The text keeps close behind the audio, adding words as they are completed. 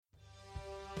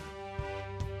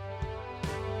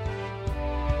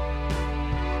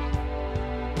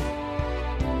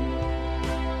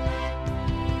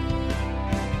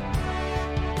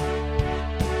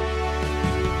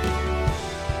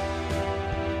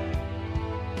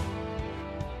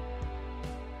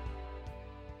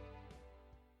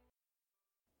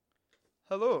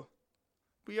Hello,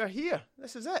 we are here.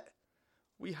 This is it.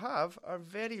 We have our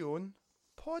very own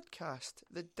podcast,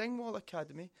 the Dingwall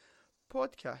Academy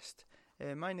podcast.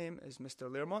 My name is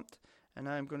Mr. Learmont, and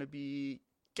I am going to be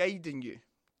guiding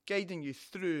you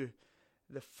through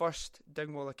the first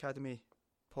Dingwall Academy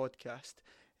podcast.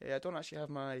 I don't actually have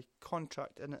my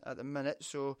contract in it at the minute,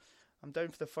 so I'm down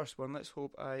for the first one. Let's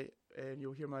hope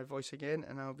you'll hear my voice again,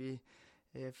 and I'll be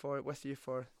with you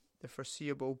for the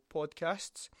foreseeable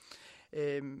podcasts.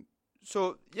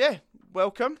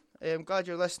 Welcome. I'm glad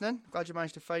you're listening. Glad you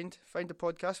managed to find the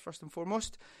podcast first and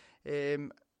foremost. The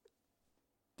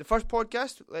first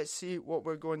podcast, let's see what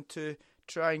we're going to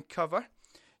try and cover.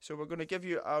 So we're going to give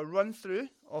you a run through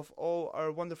of all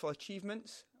our wonderful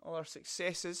achievements, all our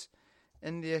successes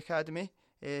in the academy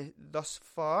thus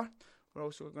far. We're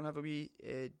also going to have a wee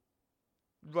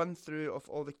run through of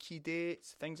all the key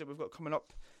dates, things that we've got coming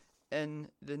up in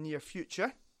the near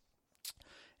future.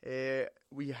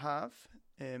 We have,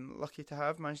 lucky to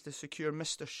have, managed to secure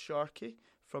Mr. Sharkey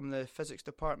from the physics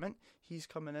department. He's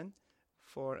coming in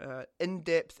for an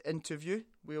in-depth interview.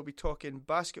 We'll be talking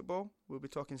basketball, we'll be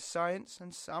talking science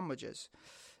and sandwiches.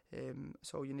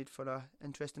 That's all you need for an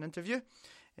interesting interview.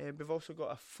 We've also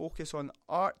got a focus on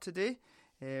art today.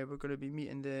 We're going to be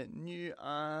meeting the new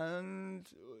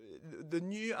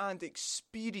and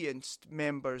experienced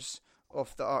members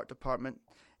of the art department.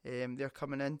 They're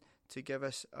coming in to give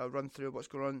us a run through of what's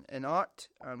going on in art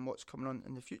and what's coming on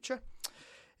in the future.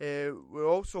 We're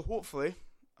also, hopefully,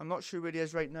 I'm not sure where he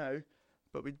is right now,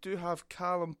 but we do have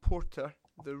Callum Porter,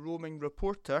 the roaming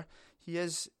reporter. He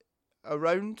is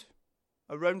around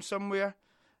somewhere.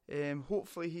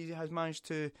 Hopefully he has managed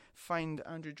to find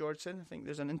Andrew Georgeson. I think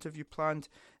there's an interview planned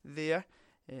there,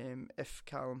 if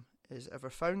Callum is ever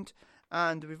found.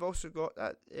 And we've also got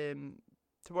that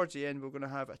towards the end, we're going to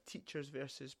have a teachers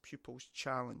versus pupils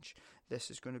challenge.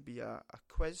 This is going to be a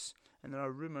quiz, and there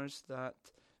are rumours that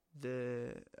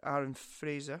the Aaron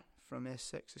Fraser from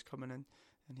S6 is coming in,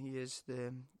 and he is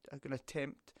going to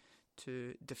attempt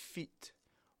to defeat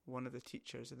one of the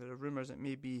teachers. And there are rumours that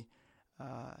maybe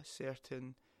a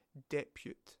certain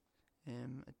deputy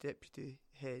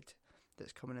head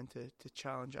that's coming in to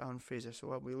challenge Aaron Fraser.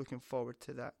 So I'll be looking forward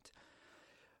to that.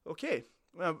 Okay,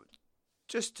 well,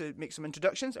 just to make some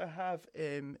introductions, I have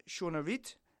Shona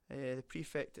Reid, the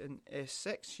prefect in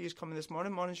S6. She's coming this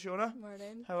morning. Morning, Shona.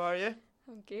 Morning. How are you?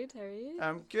 I'm good. How are you?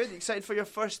 I'm good. Excited for your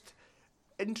first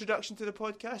introduction to the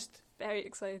podcast? Very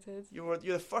excited. You're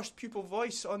the first pupil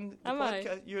voice on the podcast.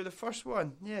 I? You're the first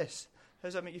one. Yes. How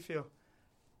does that make you feel?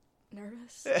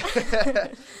 Nervous.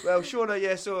 Well, Shona,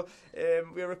 yeah. So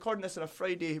we're recording this on a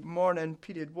Friday morning,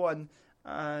 period 1,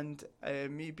 and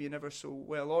me being ever so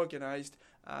well organised,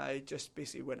 I just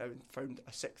basically went out and found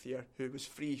a 6th year who was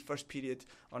free first period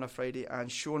on a Friday, and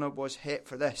Shona was het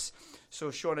for this. So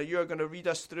Shona, you're going to read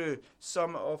us through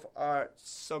some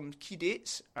key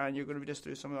dates, and you're going to read us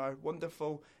through some of our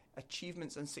wonderful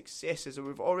achievements and successes that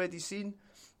we've already seen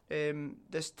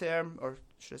this term, or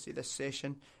should I say this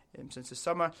session, since the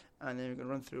summer, and then we're going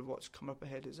to run through what's come up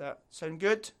ahead. Does that sound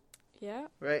good? Yeah.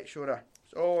 Right, Shona.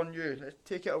 It's all on you. Let's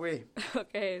take it away.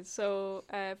 Okay, so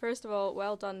first of all,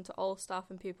 well done to all staff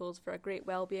and pupils for a great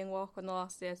wellbeing walk on the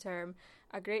last day of term.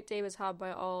 A great day was had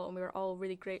by all, and we were all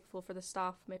really grateful for the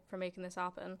staff for making this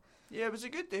happen. Yeah, it was a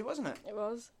good day, wasn't it? It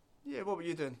was. Yeah, what were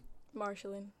you doing?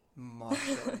 Marshalling.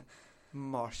 Marshalling.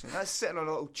 That's sitting on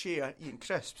a little chair eating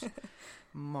crisps.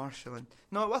 Marshalling.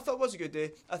 No, I thought it was a good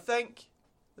day. I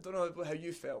don't know how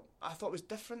you felt. I thought it was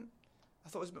different. I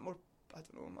thought it was a bit more, I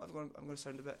don't know, I'm going to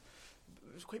sound a bit,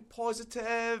 it was quite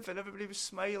positive and everybody was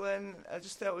smiling. I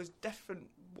just felt it was different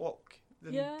walk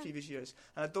than previous years.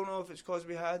 And I don't know if it's because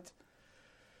we had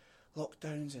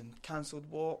lockdowns and cancelled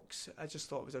walks. I just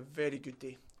thought it was a very good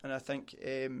day. And I think,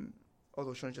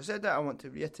 although Sean just said that, I want to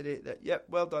reiterate that,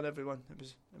 well done everyone. It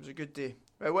was a good day.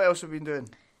 Right, what else have we been doing?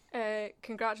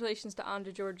 Congratulations to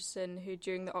Andrew Georgeson, who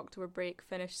during the October break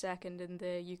finished second in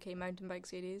the UK mountain bike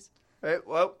series. Right,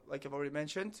 well, like I've already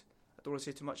mentioned, I don't want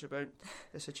to say too much about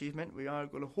this achievement. We are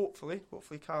going to hopefully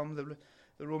Callum,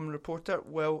 the Roman reporter,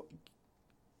 will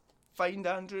find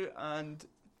Andrew and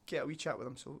get a wee chat with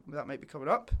him. So that might be coming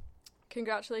up.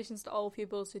 Congratulations to all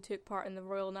pupils who took part in the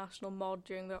Royal National Mod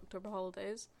during the October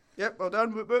holidays. Yep, well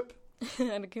done, whoop whoop.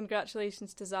 And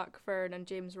congratulations to Zach Fern and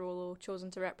James Rollo, chosen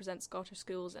to represent Scottish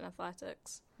schools in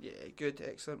athletics. Yeah, good,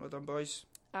 excellent, well done boys.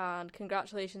 And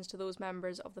congratulations to those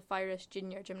members of the Firish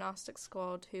Junior Gymnastics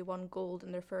squad who won gold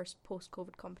in their first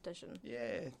post-COVID competition.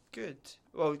 Yeah, good.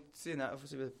 Well, saying that,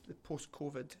 obviously, with the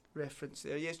post-COVID reference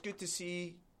there, yeah, it's good to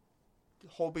see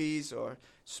hobbies or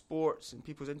sports and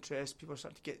people's interests. People are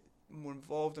starting to get more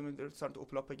involved and they're starting to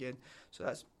open up again. So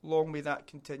that's long may that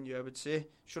continue, I would say.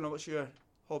 Shona, what's your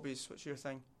hobbies? What's your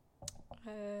thing?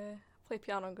 Play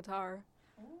piano and guitar.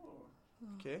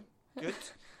 Okay, good.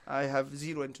 I have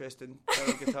zero interest in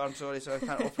piano and guitar, I'm sorry, so I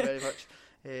can't offer very much.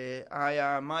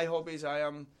 My hobbies,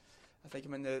 I think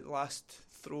I'm in the last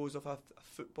throes of a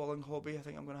footballing hobby. I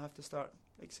think I'm going to have to start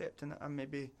accepting it, and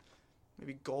maybe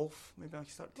golf. Maybe I can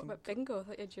start. What about bingo? I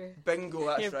thought you had your bingo.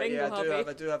 That's your right. Bingo Yeah, hobby.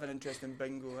 I do have an interest in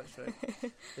bingo. That's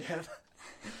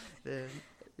right.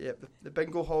 The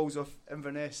bingo halls of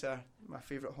Inverness are my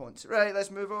favourite haunts. Right, let's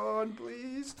move on,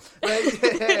 please.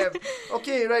 Right,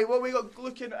 okay, right. What we got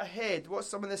looking ahead? What's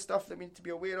some of the stuff that we need to be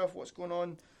aware of? What's going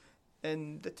on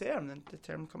in the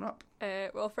term coming up?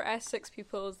 Well, for S6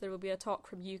 pupils, there will be a talk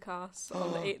from UCAS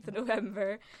on the 8th of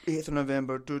November. 8th of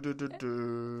November.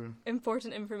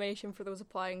 Important information for those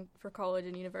applying for college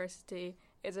and university.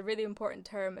 It's a really important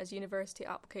term as university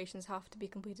applications have to be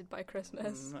completed by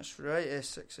Christmas. That's right,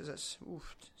 S6 is it.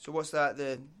 Oof. So what's that,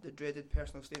 the dreaded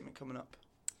personal statement coming up?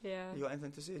 Yeah. You got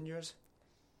anything to say in yours?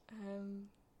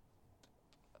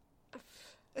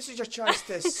 This is your chance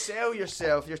to sell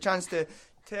yourself, your chance to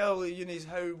tell the unis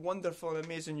how wonderful and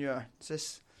amazing you are.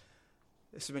 This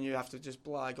is when you have to just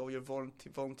blag all your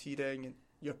volunteering and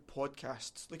your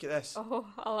podcasts. Look at this. Oh,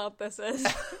 I'll add this in.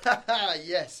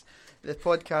 Yes, the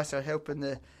podcasts are helping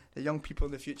the young people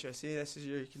in the future. See, this is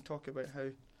you can talk about how,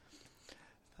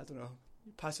 I don't know,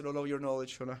 passing on all your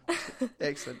knowledge, Shona.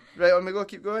 Excellent. Right, on we go,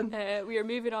 keep going. We are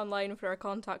moving online for our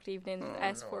contact evening with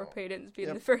S4 parents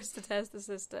being the first to test the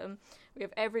system. We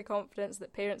have every confidence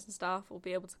that parents and staff will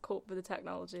be able to cope with the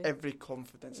technology. Every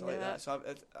confidence, I like that. So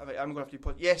I'm going to have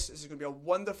to yes, this is going to be a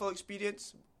wonderful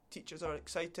experience. Teachers are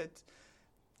excited.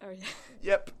 Oh, yeah.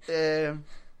 Yep.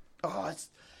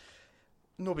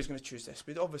 Nobody's going to choose this.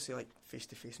 But obviously, like,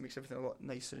 face-to-face makes everything a lot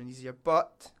nicer and easier.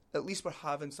 But at least we're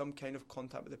having some kind of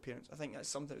contact with the parents. I think that's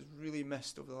something that's really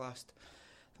missed over the last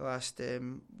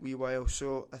wee while.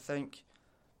 So I think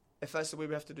if that's the way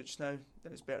we have to do it just now,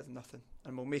 then it's better than nothing.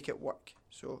 And we'll make it work.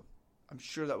 So I'm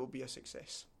sure that will be a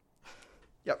success.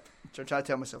 Yep, I'm trying to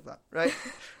tell myself that. Right,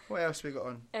 what else we got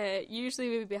on? Usually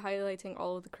we would be highlighting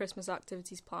all of the Christmas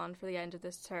activities planned for the end of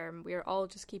this term. We are all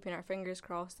just keeping our fingers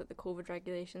crossed that the COVID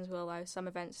regulations will allow some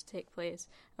events to take place.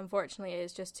 Unfortunately, it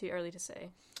is just too early to say.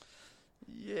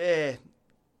 Yeah.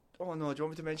 Oh no, do you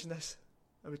want me to mention this?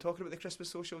 Are we talking about the Christmas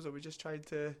socials, or are we just trying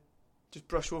to just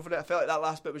brush over it? I felt like that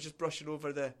last bit was just brushing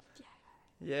over the...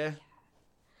 Yeah.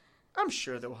 I'm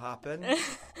sure they'll happen.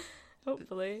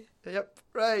 Hopefully. Yep,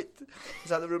 right.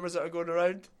 Is that the rumours that are going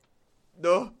around?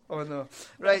 No? Oh no.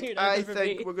 Right, I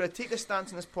think we're going to take the stance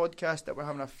in this podcast that we're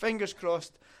having our fingers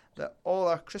crossed that all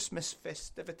our Christmas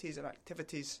festivities and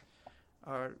activities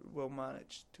will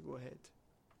manage to go ahead.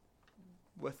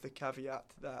 With the caveat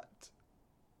that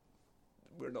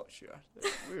we're not sure.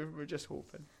 We're just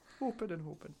hoping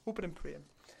and praying.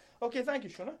 Okay, thank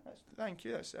you, Shona. Thank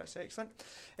you, that's excellent.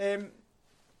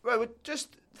 Well,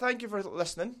 just thank you for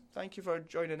listening. Thank you for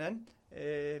joining in.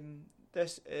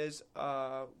 This is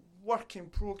a work in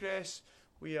progress.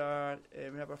 We have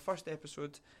our first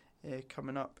episode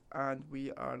coming up, and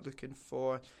we are looking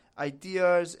for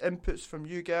ideas, inputs from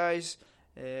you guys.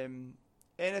 Anything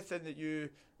that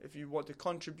if you want to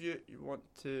contribute, you want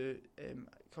to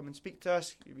come and speak to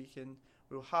us,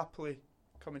 we'll happily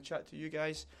come and chat to you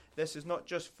guys. This is not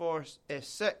just for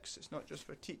S6. It's not just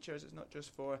for teachers. It's not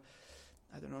just for,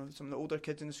 I don't know, some of the older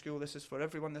kids in the school. This is for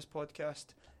everyone, this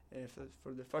podcast,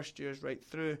 for the first years right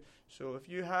through. So if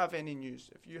you have any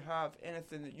news, if you have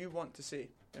anything that you want to say,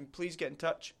 then please get in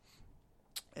touch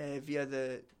via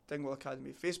the Dingwall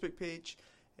Academy Facebook page,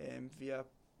 via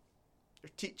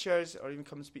your teachers, or even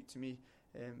come and speak to me,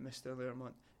 Mr.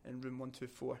 Learmont, in room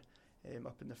 124,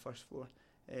 up in the first floor.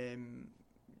 And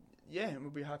we'll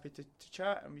be happy to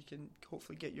chat, and we can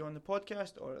hopefully get you on the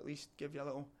podcast, or at least give you a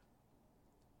little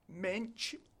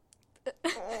mensch.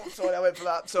 Oh, sorry, I went for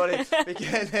that. Sorry.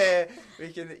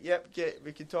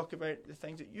 We can talk about the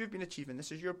things that you've been achieving.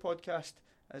 This is your podcast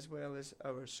as well as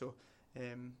ours. So,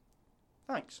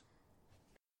 thanks.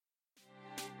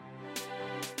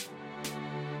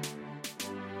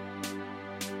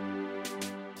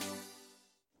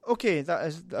 Okay, that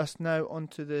is us now on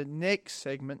to the next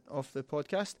segment of the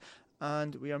podcast,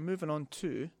 and we are moving on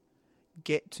to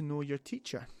Get to Know Your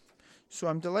Teacher. So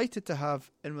I'm delighted to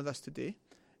have in with us today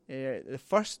the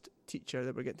first teacher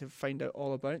that we're getting to find out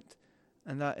all about,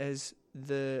 and that is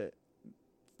the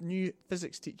new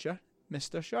physics teacher,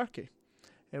 Mr. Sharkey.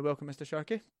 Welcome, Mr.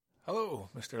 Sharkey. Hello,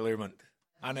 Mr. Learmont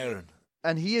and Aaron.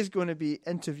 And he is going to be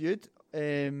interviewed,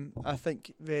 I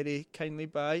think very kindly,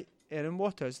 by Erin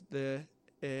Waters, the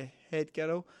head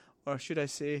girl or should I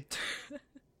say,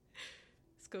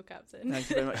 School captain. thank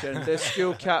you very much, Erin. The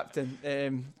school captain.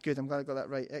 Good, I'm glad I got that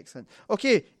right. Excellent.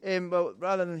 Okay, well,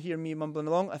 rather than hear me mumbling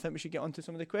along, I think we should get on to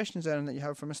some of the questions, Erin, that you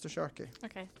have for Mr. Sharkey.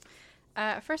 Okay.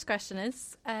 First question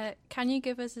is, can you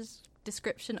give us a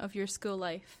description of your school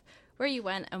life, where you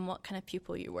went and what kind of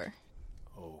pupil you were?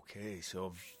 Okay, so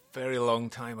a very long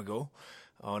time ago,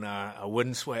 on a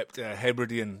windswept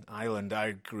Hebridean island,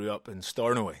 I grew up in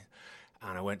Stornoway,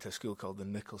 and I went to a school called the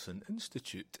Nicholson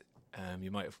Institute.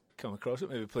 You might have come across it,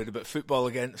 maybe played a bit of football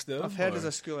against them. I've heard there's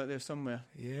a school out there somewhere.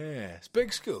 Yeah, it's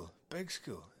big school. Oh,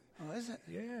 is it?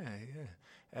 Yeah.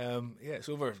 It's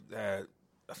over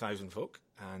 1,000 folk,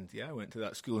 and I went to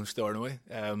that school in Stornoway.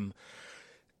 I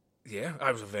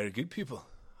was a very good pupil,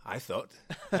 I thought.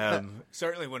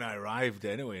 Certainly when I arrived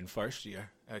anyway in first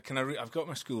year. I've got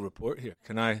my school report here.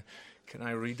 Can I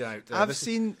read out? I've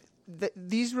seen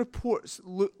these reports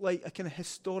look like a kind of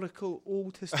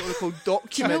old historical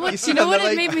document. Do you know what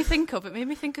it made me think of? It made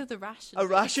me think of the ration. A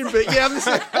ration book, yeah. I'm just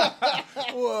like,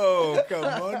 whoa, come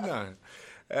on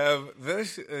now.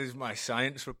 This is my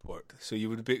science report, so you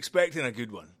would be expecting a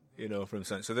good one, from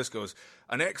science. So this goes,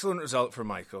 an excellent result for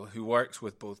Michael, who works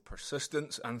with both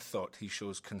persistence and thought. He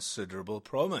shows considerable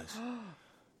promise.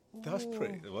 That's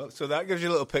pretty well. So that gives you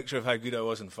a little picture of how good I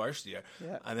was in first year.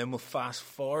 Yeah. And then we'll fast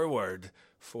forward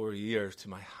 4 years to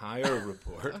my higher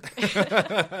report.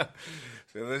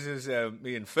 So this is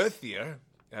me in fifth year.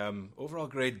 Overall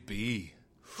grade B.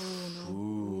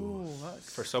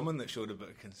 For someone that showed a bit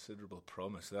of considerable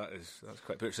promise, that's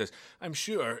quite good. It says, I'm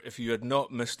sure if you had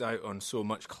not missed out on so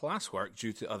much classwork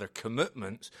due to other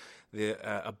commitments, the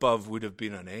above would have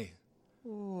been an A.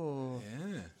 Oh,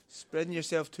 yeah. Spreading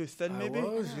yourself too thin, maybe? I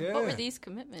was, yeah. What were these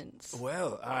commitments?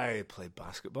 Well, I played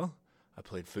basketball. I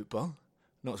played football.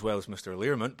 Not as well as Mr.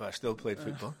 Learmont, but I still played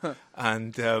football.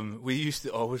 And we used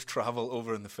to always travel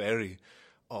over in the ferry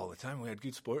all the time. We had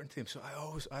good sporting teams, so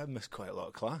I missed quite a lot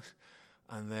of class.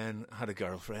 And then I had a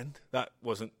girlfriend. That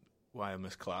wasn't why I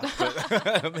missed class,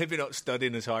 but maybe not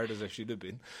studying as hard as I should have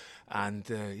been. And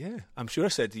I'm sure I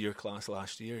said to your class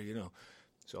last year,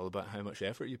 it's all about how much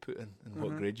effort you put in and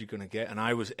what grade you're going to get. And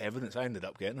I was evidence. I ended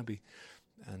up getting a B.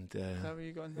 And how are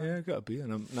you going? Yeah, I got a B,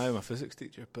 and now I'm a physics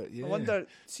teacher. But yeah, I wonder.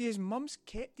 See, his mum's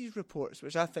kept these reports,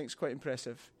 which I think is quite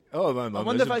impressive. Oh, my mum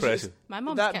is impressive. My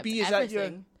mum's that kept B,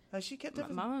 everything. Has she kept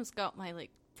everything? My mum's got my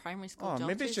primary school. Oh,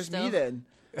 maybe it's just still. me then.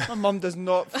 My mum does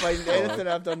not find anything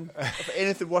I've done,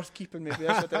 anything worth keeping. Maybe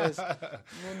that's what it is.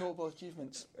 No notable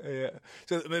achievements. Yeah.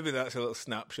 So maybe that's a little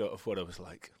snapshot of what I was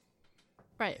like.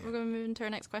 Right, we're going to move into our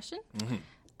next question.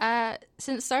 Mm-hmm.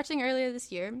 Since starting earlier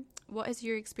this year, what has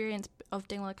your experience of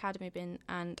Dingwall Academy been,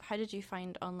 and how did you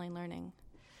find online learning?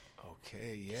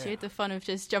 Okay, yeah. So you had the fun of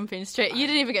just jumping straight. You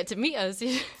didn't even get to meet us.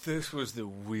 This was the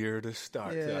weirdest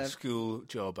start to a school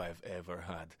job I've ever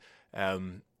had.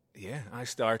 I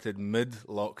started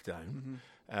mid-lockdown.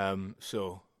 Mm-hmm.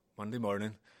 So Monday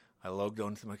morning, I logged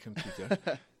onto my computer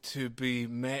to be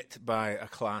met by a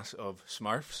class of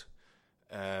Smurfs,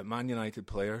 Man United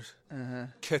players,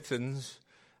 kittens,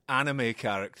 anime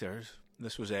characters.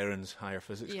 This was Erin's higher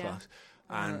physics class.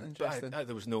 And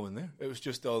there was no one there. It was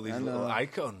just all these little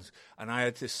icons. And I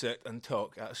had to sit and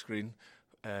talk at a screen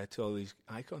to all these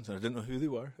icons. And I didn't know who they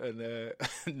were. And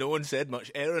no one said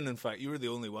much. Erin, in fact, you were the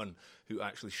only one who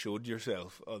actually showed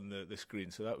yourself on the screen.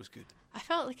 So that was good. I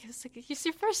felt like it's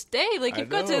your first day. You've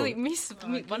got to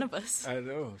meet one of us. I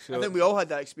know. So I think we all had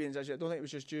that experience, actually. I don't think it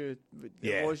was just you.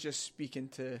 It was just speaking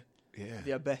to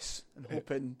the abyss and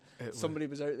hoping somebody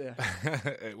was out there.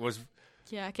 It was...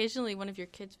 Yeah, occasionally one of your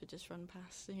kids would just run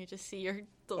past and you just see your...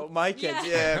 my kids,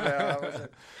 yeah.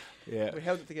 Yeah. We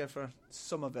held it together for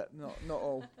some of it, not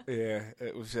all. Yeah,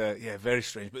 it was very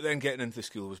strange. But then getting into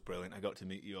school was brilliant. I got to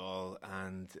meet you all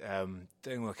and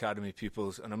Dingwall Academy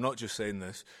pupils, and I'm not just saying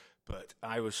this, but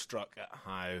I was struck at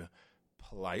how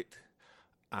polite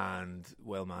and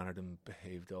well-mannered and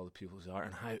behaved all the pupils are,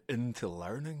 and how into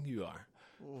learning you are,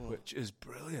 which is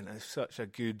brilliant. It's such a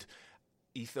good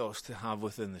ethos to have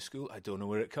within the school. I don't know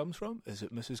where it comes from. Is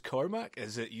it Mrs. Cormack?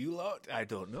 Is it you lot? I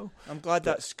don't know. I'm glad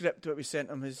that script that we sent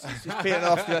him is paying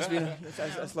off.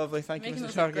 That's lovely. Thank you,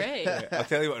 Mrs. Sharkey. I'll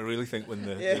tell you what I really think when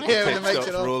the tape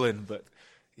stops rolling. But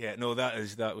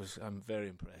I'm very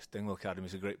impressed. Dingwall Academy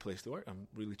is a great place to work. I'm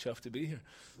really chuffed to be here.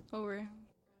 Well, we're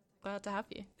glad to have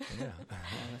you. Yeah.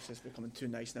 This is becoming too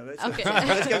nice now. Okay.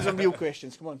 Let's get some real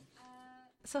questions. Come on.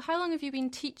 So how long have you been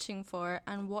teaching for,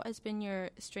 and what has been your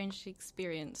strangest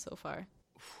experience so far?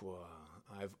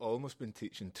 I've almost been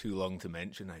teaching too long to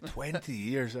mention now. 20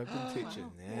 years I've been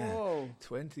teaching. Yeah. Whoa.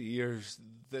 20 years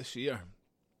this year.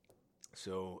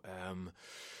 So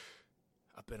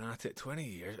been at it 20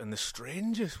 years, and the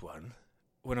strangest one,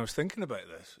 when I was thinking about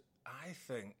this, I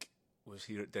think was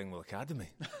here at Dingwall Academy.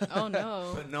 Oh,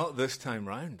 no. But not this time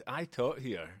round. I taught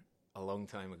here a long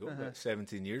time ago, about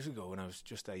 17 years ago, when I was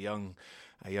just a young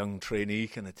trainee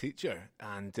kind of teacher,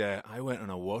 and I went on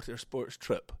a water sports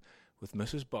trip with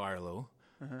Mrs. Barlow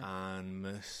and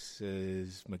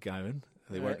Mrs. McGowan.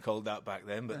 They weren't called that back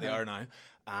then, but they are now.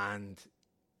 And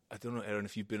I don't know, Erin,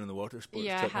 if you've been on the water sports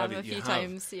trip. Yeah, I have a few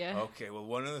times, yeah. Okay, well,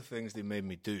 one of the things they made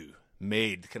me do,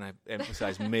 can I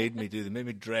emphasise, they made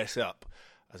me dress up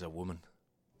as a woman.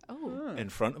 Oh. In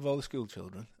front of all the school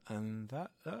children, and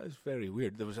that is very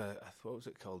weird. There was what was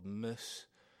it called? Miss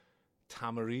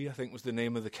Tamarie, I think was the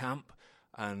name of the camp,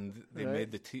 and they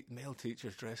made the male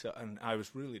teachers dress up, and I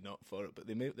was really not for it, but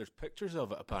there's pictures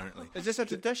of it apparently. Is this a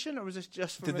tradition, or was this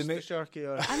just for Mr. Sharkey?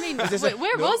 Or? I mean,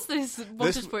 where was this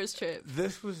water sports trip?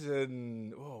 This was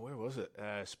in, where was it?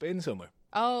 Spain somewhere.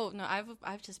 Oh, no,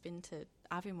 I've just been to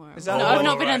Aviemore. I've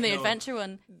not been on the adventure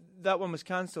one. That one was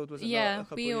cancelled, was it? Yeah,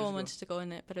 we all wanted to go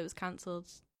in it, but it was cancelled.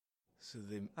 So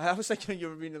I was thinking you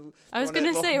were being. I was going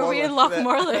to say, were we in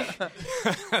Lochmorley?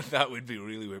 That would be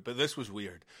really weird, but this was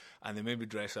weird. And they made me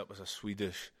dress up as a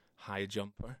Swedish high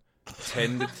jumper,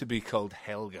 pretended to be called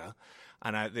Helga,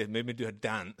 and they made me do a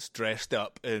dance dressed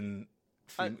up in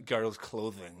girls'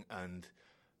 clothing, and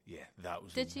yeah, that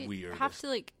was weird. Did you have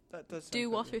to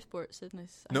do water sports in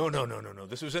this? No.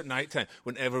 This was at night time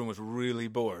when everyone was really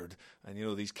bored, and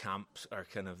these camps are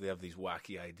they have these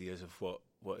wacky ideas of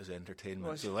what is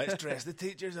entertainment. So let's dress the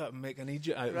teachers up and make an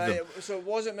idiot out of them. Right, so it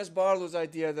wasn't Miss Barlow's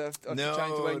idea of trying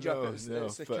to wind you up, it's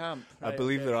the camp. Right, I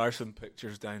believe there are some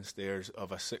pictures downstairs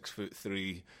of a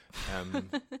 6'3"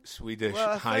 Swedish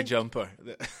high jumper.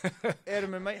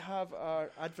 Erin, we might have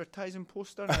our advertising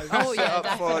poster now set up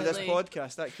definitely. For this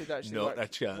podcast. That could actually Not a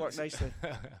chance. work nicely.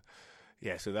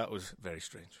 Yeah, so that was very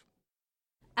strange.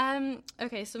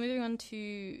 Okay, so moving on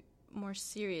to more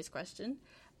serious question.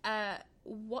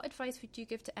 What advice would you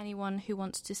give to anyone who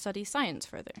wants to study science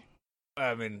further?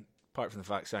 I mean, apart from the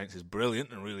fact science is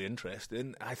brilliant and really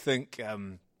interesting, I think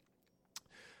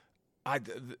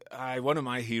one of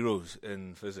my heroes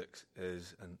in physics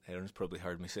is, and Erin's probably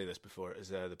heard me say this before, is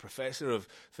the professor of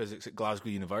physics at Glasgow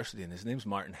University, and his name's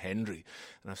Martin Hendry,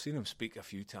 and I've seen him speak a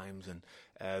few times, and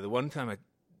the one time I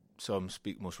saw him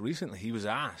speak most recently, he was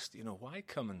asked, why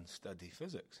come and study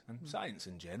physics and science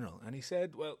in general, and he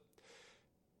said, well,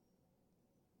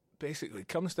 basically,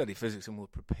 come and study physics and we'll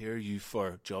prepare you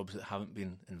for jobs that haven't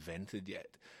been invented yet.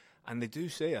 And they do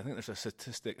say, I think there's a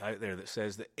statistic out there that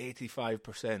says that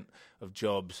 85% of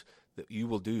jobs that you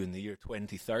will do in the year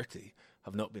 2030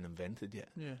 have not been invented yet.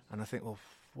 Yeah. And I think,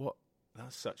 well,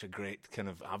 that's such a great kind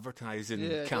of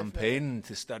advertising campaign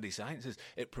to study sciences.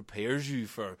 It prepares you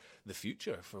for the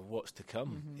future, for what's to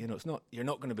come. Mm-hmm. You're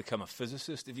not going to become a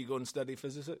physicist if you go and study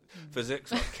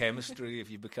physics or chemistry if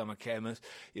you become a chemist.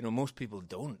 Most people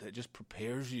don't. It just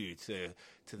prepares you to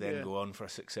then go on for a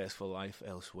successful life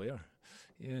elsewhere.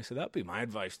 Yeah, so that'd be my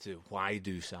advice to why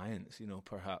do science,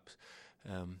 perhaps.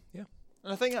 And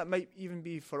I think that might even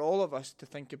be for all of us to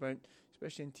think about,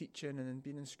 especially in teaching and in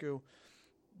being in school,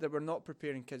 that we're not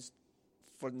preparing kids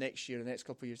for next year, the next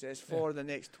couple of years. It's for the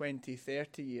next 20,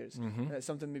 30 years. Mm-hmm. And it's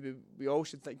something maybe we all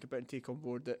should think about and take on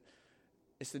board, that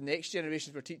it's the next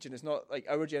generations we're teaching. It's not like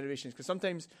our generations. Because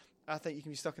sometimes I think you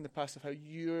can be stuck in the past of how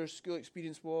your school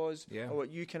experience was or what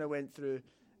you kind of went through.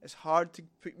 It's hard to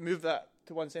move that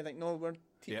to one side. Like, no, we're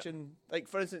teaching. Like,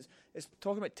 for instance, it's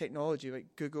talking about technology, like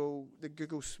the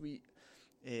Google Suite,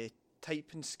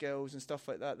 typing skills and stuff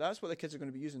like that. That's what the kids are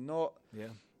going to be using, not,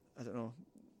 I don't know,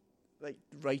 like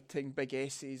writing big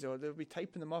essays, or they'll be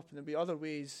typing them up, and there'll be other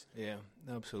ways. Yeah,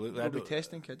 absolutely. They'll be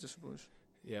testing kids, I suppose.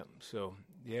 Yeah, so,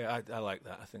 I like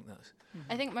that. I think that's...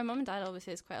 I think my mum and dad always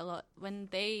say this quite a lot. When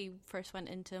they first went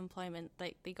into employment,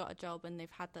 like, they got a job and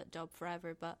they've had that job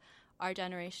forever, but our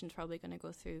generation's probably going to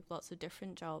go through lots of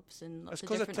different jobs and lots of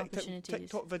different opportunities.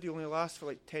 TikTok video only lasts for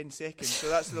like 10 seconds, so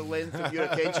that's the length of your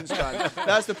attention span.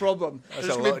 That's the problem. That's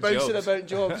There's a lot bouncing jobs. About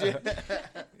jobs.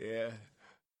 Yeah.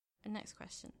 Next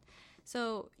question.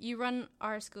 So you run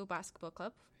our school basketball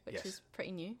club, which is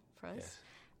pretty new for us.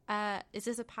 Yes. Is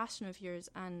this a passion of yours?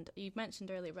 And you mentioned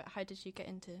earlier, but how did you get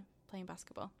into playing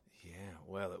basketball? Yeah,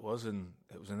 well, it was in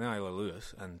the Isle of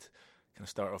Lewis, and can I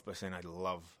start off by saying I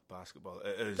love basketball.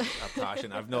 It is a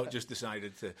passion. I've not just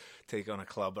decided to take on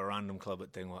a random club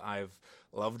at Dingwall. I've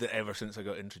loved it ever since I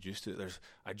got introduced to it.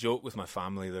 I joke with my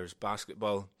family, there's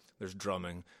basketball, there's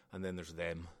drumming, and then there's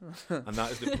them. And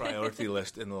that is the priority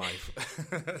list in life.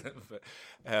 But,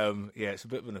 it's a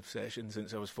bit of an obsession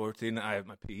since I was 14. My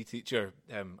PE teacher,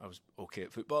 I was okay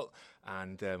at football,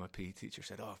 and my PE teacher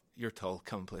said, "Oh, you're tall,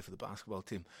 come play for the basketball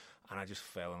team." And I just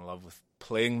fell in love with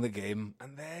playing the game.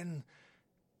 And then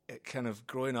it kind of,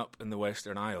 growing up in the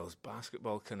Western Isles,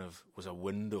 basketball kind of was a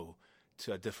window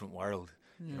to a different world.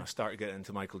 You know, I started getting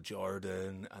into Michael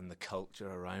Jordan and the culture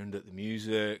around it, the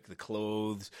music, the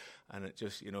clothes, and it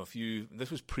just, this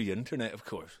was pre-internet, of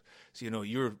course. So,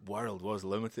 your world was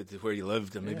limited to where you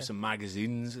lived and maybe some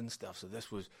magazines and stuff. So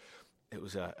it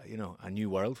was a new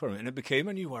world for me. And it became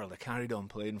a new world. I carried on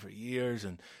playing for years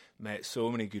and met so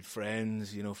many good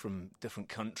friends, from different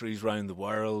countries around the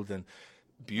world. And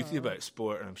beauty about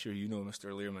sport, and I'm sure you know,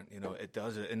 Mr. Learman,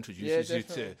 it introduces you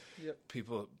to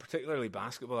people, particularly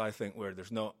basketball, I think, where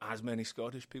there's not as many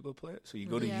Scottish people play it. So you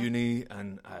go to uni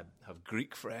and have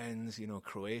Greek friends,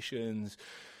 Croatians,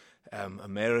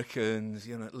 Americans,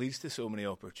 it leads to so many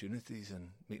opportunities and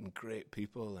meeting great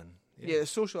people. And the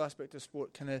social aspect of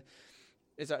sport kind of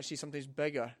is actually sometimes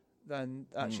bigger than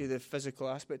actually the physical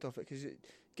aspect of it, because it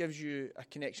gives you a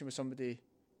connection with somebody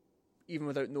even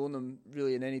without knowing them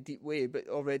really in any deep way, but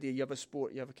already you have a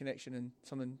sport, you have a connection and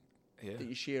something that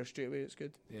you share straight away. It's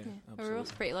good. Yeah. We're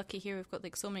also pretty lucky here. We've got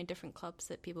so many different clubs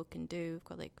that people can do. We've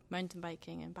got mountain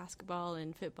biking and basketball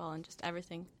and football and just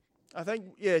everything. I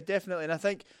think, definitely. And I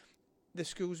think the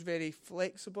school's very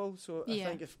flexible. So I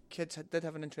think if kids did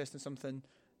have an interest in something,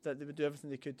 that they would do everything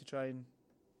they could to try and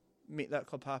make that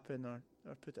club happen or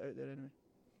put it out there anyway.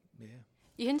 Yeah.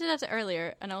 You hinted at it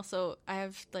earlier, and also I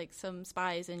have some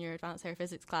spies in your advanced higher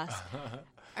physics class.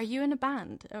 Are you in a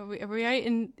band? Are we right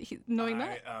in knowing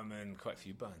that? I'm in quite a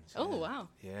few bands. Oh, wow.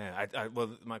 Yeah.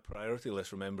 Well, my priority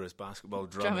list, remember, is basketball,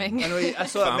 drumming. I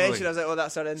saw that mentioned. I was like, oh,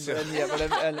 that's our in here.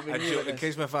 But in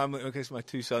case my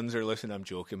two sons are listening, I'm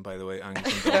joking, by the way.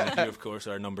 Angus and Donald, you, of course,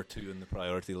 are number 2 in the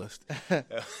priority list.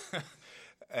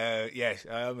 Yes,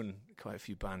 I am in quite a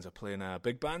few bands. I play in a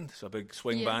big band, so a big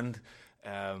swing band.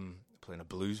 Playing a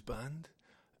blues band,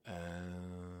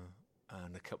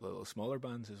 and a couple of little smaller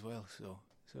bands as well. So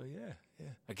yeah.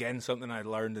 Again, something I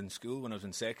learned in school when I was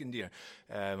in second year.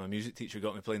 My music teacher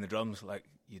got me playing the drums like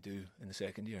you do in the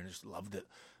second year, and I just loved it.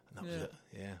 And that was it.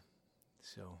 Yeah.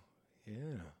 So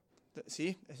yeah.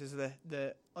 See, this is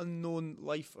the unknown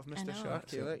life of Mr.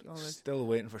 Sharkey. Still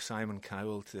waiting for Simon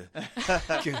Cowell to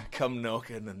come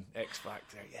knocking and X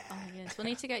Factor. Yeah. Oh yes, we'll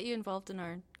need to get you involved in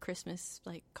our Christmas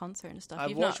concert and stuff.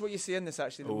 I've watched what you say in this.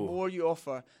 Actually, the more you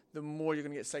offer, the more you're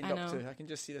going to get signed up to. I can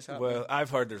just see this happening. Well, I've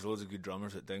heard there's loads of good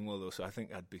drummers at Dingwall though, so I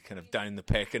think I'd be kind of down the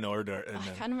pecking order.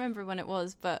 I can't remember when it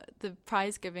was, but the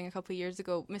prize giving a couple of years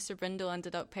ago, Mr. Brindle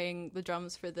ended up paying the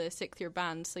drums for the 6th year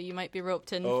band, so you might be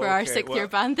roped in for our 6th year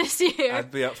band this year.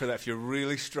 I'd be up for that if you're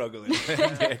really struggling.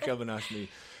 Come and ask me.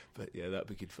 But yeah, that'd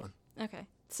be good fun. Okay.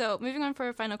 So moving on for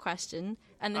our final question,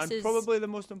 and this is probably the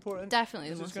most important.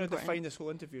 Definitely the most important. It's going to define this whole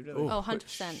interview, really.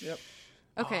 100%. Yep.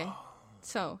 Okay.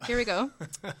 So here we go.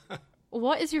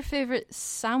 What is your favourite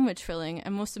sandwich filling,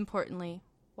 and most importantly,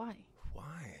 why?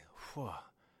 Why?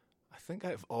 I think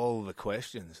out of all the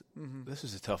questions, this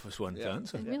is the toughest one to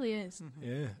answer. It really is.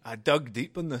 Yeah, I dug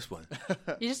deep on this one.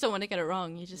 You just don't want to get it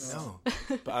wrong. No.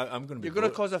 But I'm going to be. You're going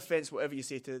to cause offence whatever you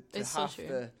say to half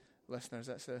the listeners.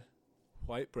 That's a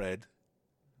white bread,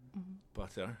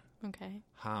 butter,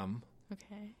 ham,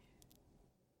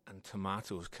 and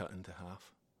tomatoes cut into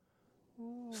half,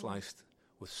 sliced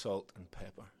with salt and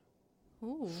pepper.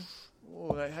 Ooh.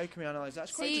 Right, how can we analyse that?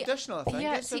 It's quite traditional, I think.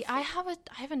 Yeah, I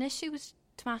have an issue with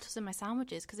tomatoes in my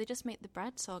sandwiches because they just make the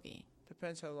bread soggy.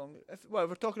 Depends how long. If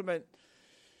we're talking about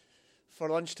for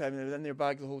lunchtime and they're in your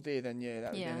bag the whole day, then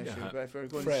that would be an issue. But if we're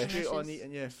going straight on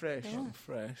eating, fresh.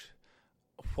 Fresh.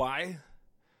 Why?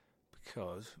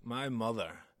 Because my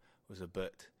mother was a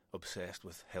bit obsessed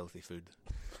with healthy food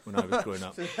when I was growing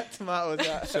up. So that tomato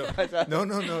is that?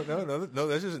 No,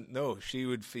 this isn't. No, she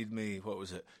would feed me, what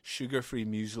was it, sugar-free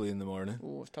muesli in the morning.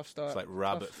 Oh, it's tough start. It's like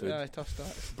rabbit food. Yeah, tough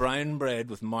start. Brown bread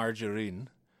with margarine,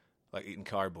 like eating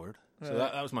cardboard. So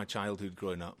that was my childhood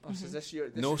growing up. So this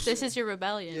is your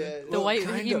rebellion. Yeah, the white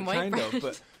bread.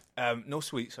 But no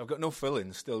sweets. I've got no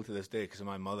fillings still to this day because of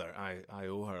my mother. I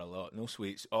owe her a lot. No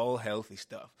sweets, all healthy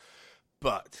stuff.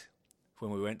 But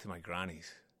when we went to my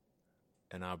granny's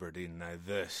in Aberdeen, now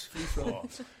this,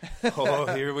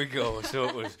 here we go. So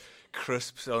it was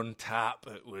crisps on tap,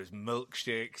 it was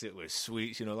milkshakes, it was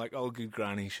sweets, like all good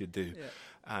grannies should do. Yeah.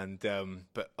 And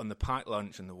but on the packed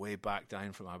lunch on the way back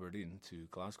down from Aberdeen to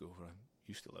Glasgow, where I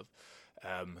used to live,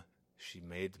 she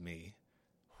made me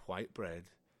white bread,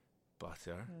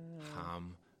 butter,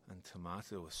 ham, and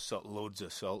tomato with loads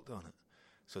of salt on it.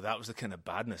 So that was the kind of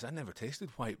badness. I never tasted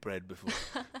white bread before.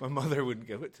 My mother wouldn't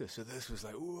give it to us. So this was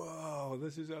like, whoa,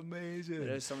 this is amazing.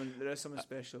 There is something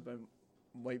special about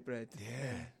white bread.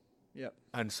 Yeah. Yep.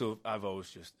 And so I've always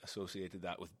just associated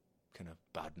that with kind of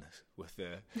badness, with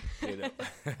the,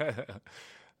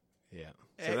 yeah.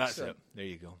 So that's it. There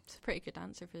you go. It's a pretty good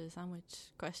answer for the sandwich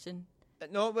question.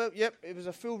 No, well, yep, it was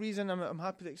a full reason. I'm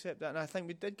happy to accept that, and I think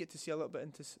we did get to see a little bit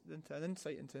into an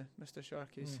insight into Mr.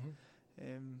 Sharkey's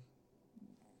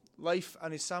life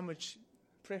and his sandwich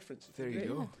preference. There you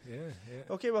go. Yeah.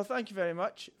 Okay, well, thank you very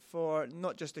much for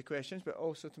not just the questions, but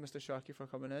also to Mr. Sharkey for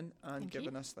coming in and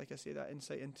giving us, like I say, that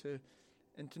insight into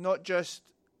not just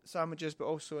sandwiches, but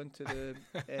also into the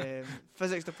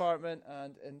physics department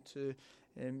and into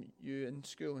you in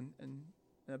school and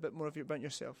a bit more about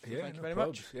yourself. So thank you very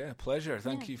much. Yeah, pleasure.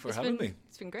 Thank you for having me.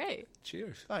 It's been great.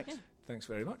 Cheers. Thanks. Yeah. Thanks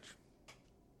very much.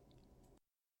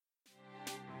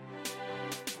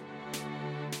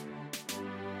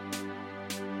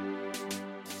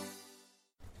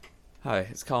 Hi,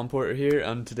 it's Colin Porter here,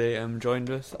 and today I'm joined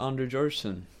with Andrew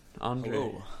Georgeson. Andrew,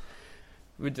 hello.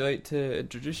 Would you like to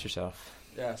introduce yourself?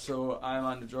 Yeah, so I'm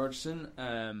Andrew Georgeson.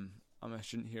 I'm a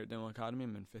student here at Downhill Academy.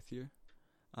 I'm in 5th year,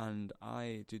 and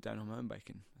I do downhill mountain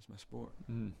biking as my sport.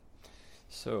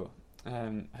 So,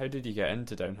 how did you get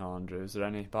into downhill, Andrew? Is there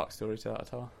any backstory to that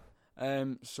at all?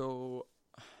 So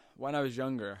when I was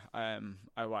younger, I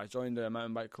joined a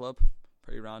mountain bike club.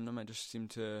 Pretty random. I just seemed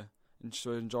to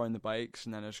enjoying the bikes,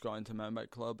 and then I just got into a mountain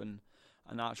bike club, and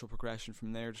a natural progression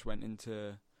from there just went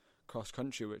into cross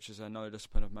country, which is another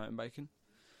discipline of mountain biking.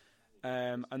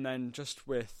 And then just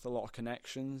with a lot of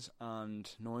connections and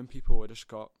knowing people, I just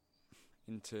got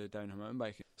into downhill mountain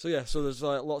biking. So there's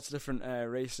lots of different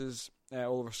races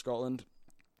all over Scotland,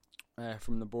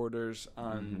 from the Borders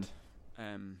and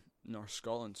North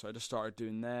Scotland. So I just started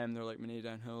doing them. They're like mini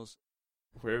downhills.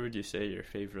 Where would you say your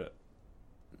favourite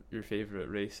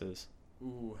race is?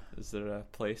 Ooh. Is there a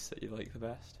place that you like the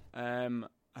best?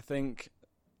 I think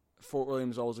Fort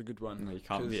William is always a good one. No, you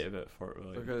can't beat it at Fort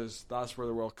William. Because that's where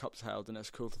the World Cup's held, and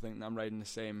it's cool to think that I'm riding the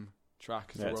same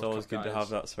track as the World Cup. It's always good to have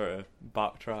that sort of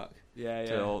backtrack. Yeah.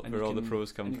 Where all the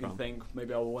pros come and from. You can think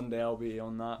maybe one day I'll be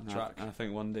on that track. I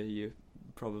think one day you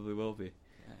probably will be.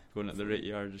 Yeah, going at the rate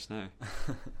you are just now.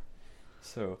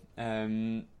 So,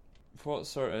 what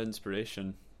sort of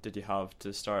inspiration did you have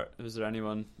to start? Was there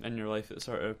anyone in your life that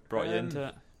sort of brought you into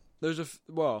it? There's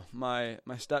my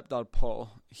stepdad Paul.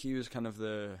 He was kind of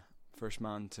the first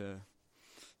man to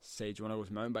say, "Do you want to go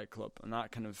to mountain bike club?" And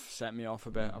that kind of set me off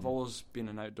a bit. I've always been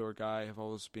an outdoor guy. I've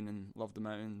always loved the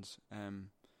mountains.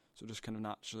 So just kind of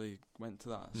naturally went to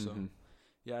that. So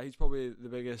yeah, he's probably the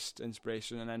biggest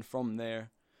inspiration. And then from there,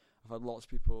 I've had lots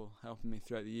of people helping me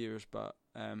throughout the years. But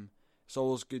it's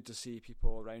always good to see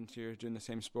people around here doing the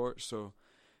same sport. So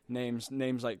names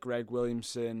like Greg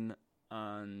Williamson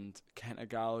and Kent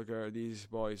Gallagher, these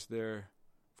boys, they're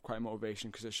quite a motivation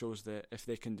because it shows that if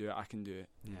they can do it, I can do it.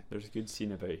 Yeah, there's a good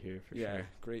scene about here for sure. Yeah,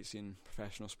 great scene,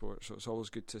 professional sport. So it's always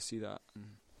good to see that and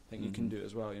think you can do it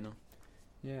as well, you know.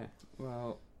 Yeah,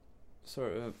 well,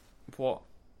 sort of what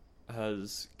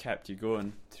has kept you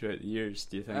going throughout the years,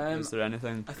 do you think? Is there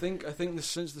anything? I think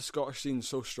since the Scottish scene's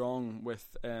so strong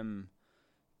with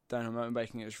downhill mountain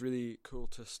biking, it's really cool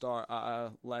to start at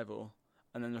a level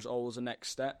and then there's always a next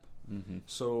step.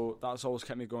 So that's always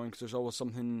kept me going because there's always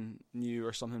something new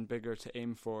or something bigger to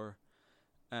aim for.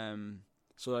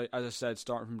 So as I said,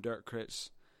 starting from dirt crits,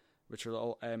 which are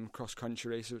little cross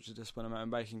country races, which is a discipline of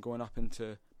mountain biking, going up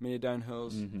into mini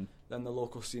downhills, then the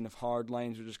local scene of hard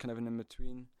lines, which is kind of an in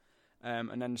between,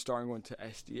 and then starting going to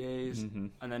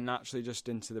SDAs, and then naturally just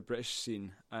into the British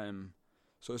scene.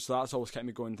 So that's always kept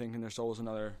me going, thinking there's always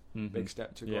another big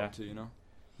step to go up to, you know.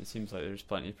 It seems like there's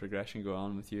plenty of progression going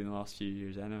on with you in the last few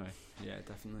years anyway. Yeah,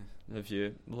 definitely. Have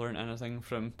you learned anything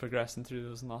from progressing through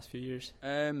those in the last few years?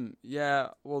 Yeah,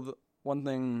 well, the one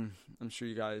thing I'm sure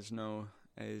you guys know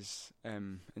is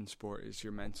in sport is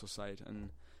your mental side,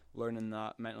 and learning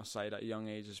that mental side at a young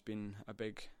age has been a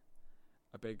big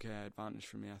advantage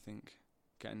for me, I think.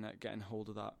 Getting hold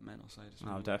of that mental side.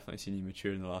 I've definitely seen you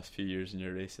mature in the last few years in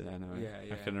your racing anyway.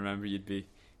 Yeah. I can remember you'd be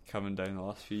coming down the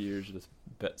last few years with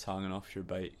bits hanging off your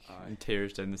bike and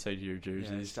tears down the side of your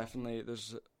jerseys. Yeah, it's definitely,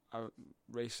 there's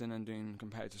racing and doing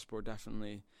competitive sport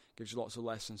definitely gives you lots of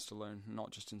lessons to learn,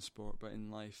 not just in sport but in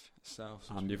life itself.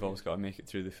 So and you've always got to make it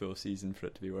through the full season for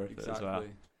it to be worth it as well.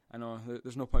 I know,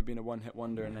 there's no point being a one-hit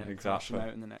wonder and then crashing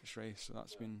out in the next race, so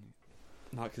that's been...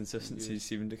 That consistency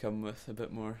seemed to come with a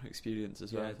bit more experience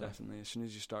as well. Yeah, definitely. As soon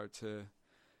as you start to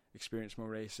experience more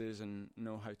races and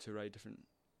know how to ride different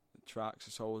tracks,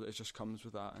 it just comes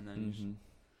with that, and then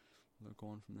go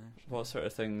on from there. What sort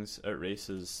of things at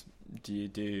races do you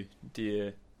do?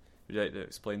 Would you like to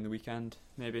explain the weekend,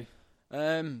 maybe?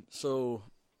 So,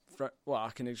 I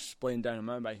can explain down on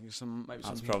mountain biking.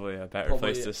 That's probably a better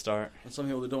place to start. And some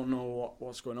people, they don't know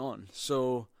what's going on.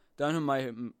 So, down on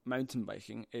my mountain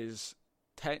biking is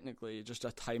technically just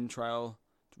a time trial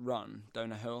run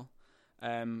down a hill.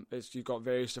 You've got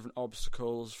various different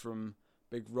obstacles, from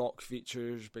big rock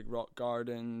features, big rock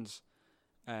gardens,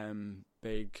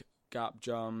 big gap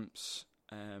jumps,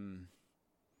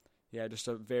 just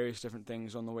various different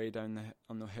things on the way down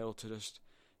on the hill to just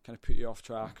kind of put you off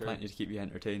track. Plenty to keep you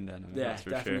entertained then. That's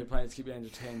definitely plenty to keep you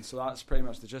entertained. So that's pretty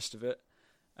much the gist of it.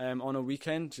 On a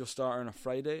weekend, you'll start on a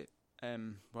Friday.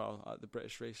 At the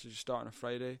British races, you start on a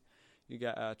Friday. You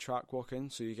get a track walk in,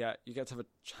 so you get to have a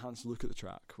chance to look at the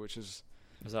track, which is...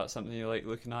 Is that something you like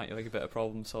looking at? You like a bit of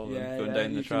problem solving, going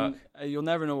down the track? You'll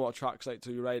never know what a track's like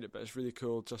till you ride it, but it's really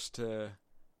cool just to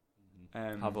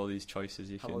have all these choices.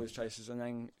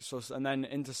 And then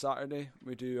into Saturday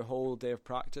we do a whole day of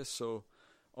practice. So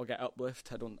I'll get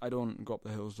uplift. I don't go up the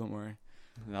hills. Don't worry.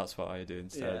 That's what I do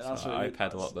instead. I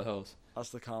pedal up the hills.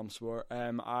 That's the calm sport.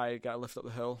 I get a lift up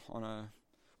the hill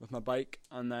with my bike,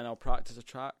 and then I'll practice a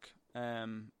track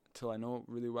till I know it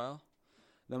really well.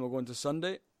 Then we'll go into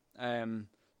Sunday.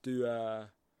 Do a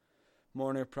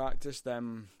morning of practice,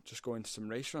 then just go into some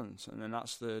race runs, and then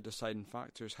that's the deciding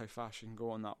factor, is how fast you can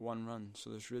go on that one run. So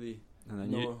there's really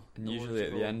usually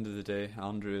at the end of the day,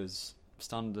 Andrew is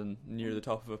standing near the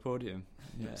top of a podium.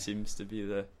 Yeah. It seems to be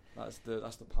that's the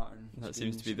pattern. That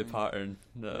seems to be the pattern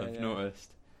that I've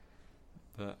noticed.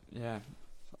 But yeah,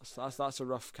 that's a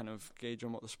rough kind of gauge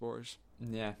on what the sport is.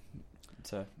 Yeah,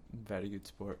 it's a very good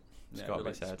sport. It's got to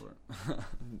be said.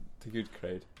 It's a good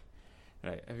crowd.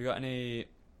 Right, have you got any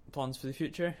plans for the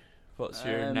future? What's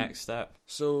your next step?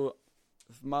 So,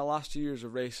 my last 2 years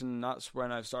of racing, that's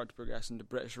when I started to progress into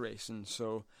British racing.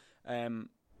 So,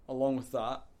 along with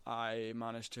that, I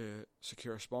managed to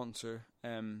secure a sponsor,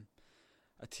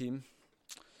 a team.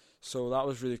 So that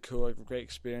was really cool, a great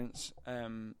experience.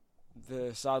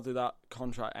 Sadly, that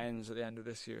contract ends at the end of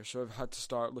this year, so I've had to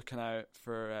start looking out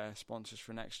for sponsors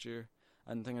for next year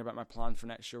and thinking about my plan for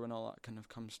next year when all that kind of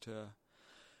comes to a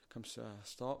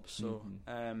stop. So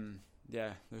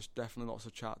there's definitely lots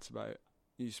of chats about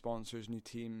new sponsors, new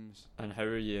teams. And how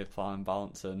are you planning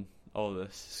balancing all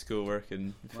this schoolwork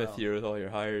and fifth year with all your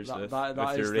hires?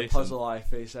 That is the puzzle I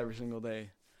face every single day.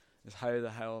 Is how the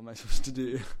hell am I supposed to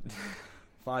do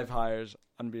 5 hires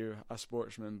and be a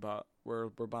sportsman? But we're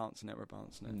balancing it.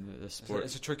 And the sport,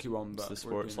 it's a tricky one, but it's the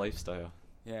sports lifestyle.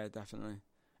 Yeah, definitely.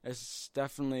 It's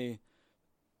definitely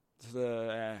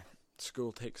the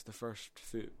school takes the first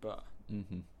foot, but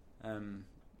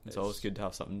it's always good to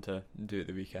have something to do at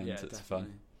the weekends. Yeah, it's definitely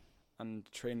fun,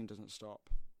 and training doesn't stop.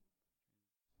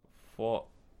 What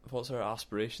sort of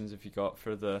aspirations have you got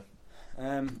for the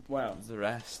the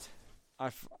rest?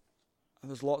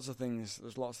 There's lots of things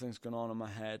going on in my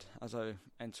head as I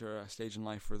enter a stage in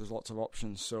life where there's lots of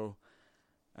options. So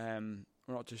we're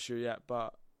not too sure yet,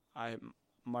 but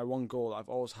my one goal that I've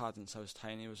always had since I was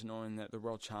tiny was knowing that the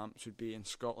World Champs would be in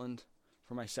Scotland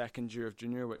for my second year of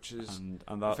junior, which is, and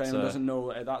if anyone doesn't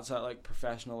know, that's at like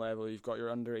professional level. You've got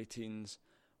your under 18s,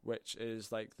 which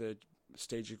is like the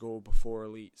stage you go before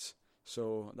elites.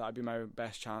 So that'd be my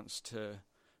best chance to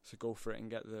go for it and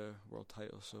get the world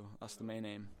title. So that's the main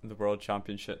aim. The World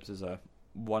Championships is a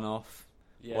one-off,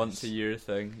 once a year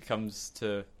thing. It comes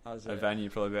to a venue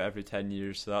probably about every 10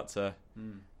 years. So that's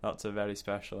a very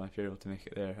special. If you're able to make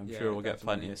it there, I'm sure we'll get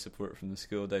plenty of support from the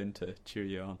school down to cheer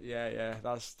you on. Yeah.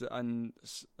 And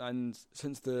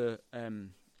since the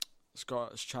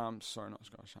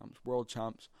World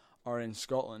Champs are in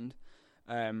Scotland.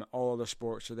 All other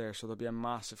sports are there, so there'll be a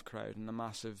massive crowd and a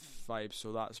massive vibe.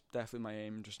 So that's definitely my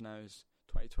aim just now, is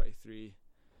 2023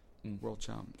 World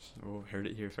Champs. Oh, heard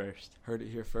it here first.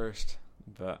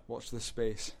 But watch this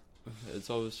space. It's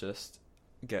always just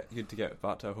good to get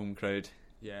back to a home crowd.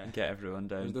 Yeah, and get everyone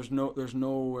down. There's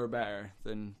nowhere better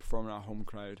than performing at a home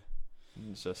crowd.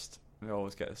 It's just, we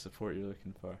always get the support you're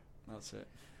looking for. That's it.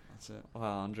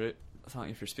 Well, Andrew, thank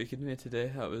you for speaking to me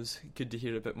today. That was good to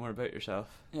hear a bit more about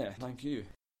yourself. Yeah, thank you.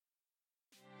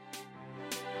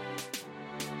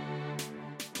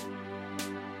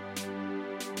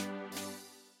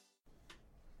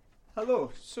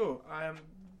 Hello, so I am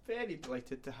very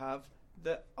delighted to have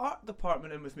the art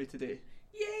department in with me today.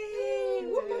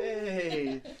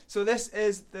 Yay! So this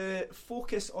is the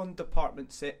focus on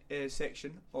department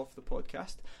section of the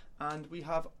podcast, and we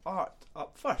have art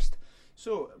up first.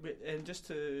 So, and just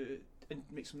to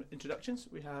make some introductions,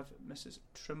 we have Mrs.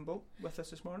 Trimble with us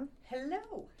this morning.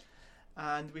 Hello.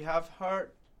 And we have her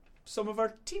some of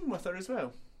our team with her as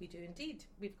well. We do indeed.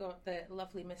 We've got the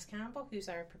lovely Miss Campbell, who's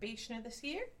our probationer this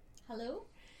year. Hello.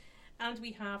 And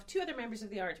we have 2 other members of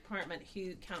the art department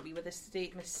who can't be with us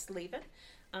today, Miss Slavin,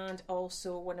 and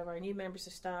also one of our new members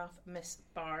of staff, Miss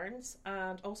Barnes,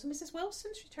 and also Mrs.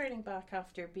 Wilson's returning back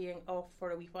after being off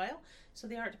for a wee while. So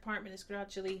the art department is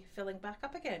gradually filling back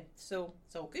up again. So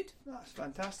it's all good. That's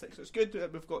fantastic. So it's good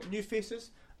that we've got new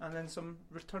faces and then some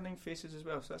returning faces as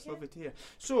well. So that's lovely to hear.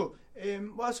 So,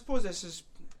 well, I suppose this is,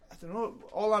 I don't know,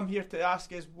 all I'm here to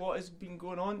ask is what has been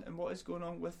going on and what is going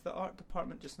on with the art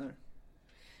department just now?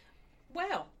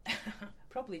 Well,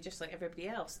 probably just like everybody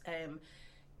else,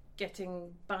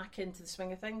 getting back into the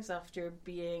swing of things after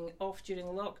being off during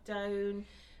lockdown,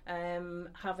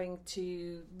 having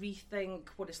to rethink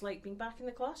what it's like being back in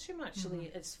the classroom.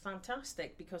 Actually, it's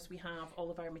fantastic because we have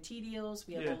all of our materials,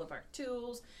 we have all of our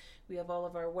tools, we have all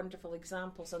of our wonderful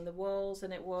examples on the walls,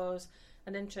 and it was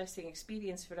an interesting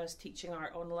experience for us teaching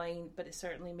art online, but it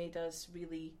certainly made us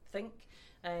really think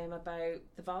about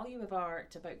the value of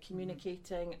art, about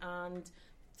communicating, and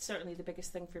certainly the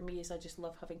biggest thing for me is I just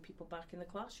love having people back in the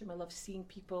classroom. I love seeing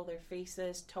people, their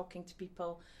faces, talking to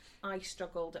people. I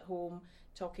struggled at home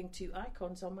talking to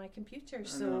icons on my computer,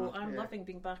 so I'm loving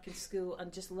being back in school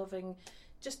and just loving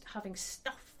just having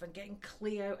stuff and getting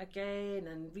clay out again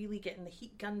and really getting the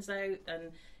heat guns out,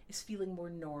 and it's feeling more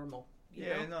normal. You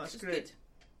know? No, it's great. Good.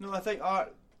 No, I think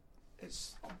art,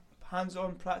 it's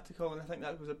hands-on, practical, and I think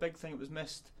that was a big thing that was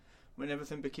missed when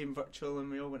everything became virtual and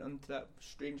we all went into that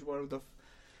strange world of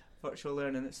virtual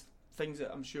learning. It's things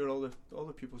that I'm sure all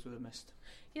the pupils would have missed.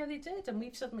 Yeah, they did, and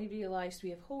we've suddenly realised we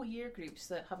have whole year groups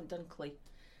that haven't done clay.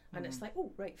 And it's like,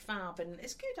 oh, right, fab. And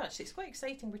it's good, actually. It's quite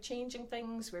exciting. We're changing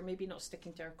things. We're maybe not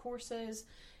sticking to our courses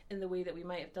in the way that we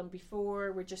might have done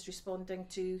before. We're just responding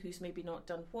to who's maybe not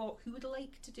done what, who would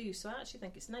like to do. So I actually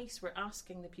think it's nice. We're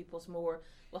asking the pupils more,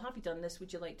 well, have you done this?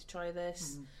 Would you like to try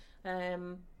this?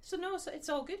 So no, it's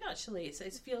all good, actually.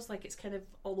 It feels like it's kind of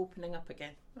all opening up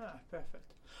again.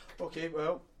 Perfect. Okay,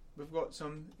 well, we've got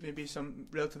some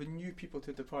relatively new people to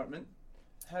the department.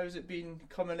 How's it been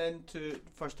coming into,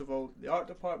 first of all, the art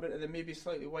department and then maybe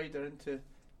slightly wider into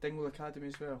Dingwall Academy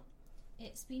as well?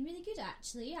 It's been really good,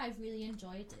 actually. I've really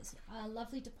enjoyed it. It's a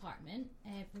lovely department.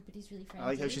 Everybody's really friendly. I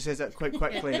like how she says that quite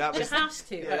quickly. That was, she has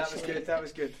to, that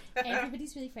was good.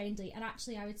 Everybody's really friendly, and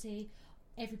actually I would say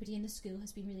everybody in the school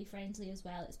has been really friendly as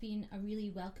well. It's been a really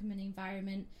welcoming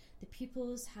environment. The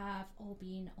pupils have all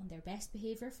been on their best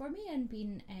behaviour for me and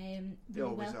been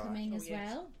really welcoming as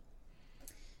well.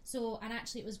 So, and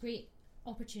actually it was great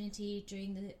opportunity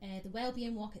during the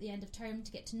wellbeing walk at the end of term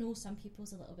to get to know some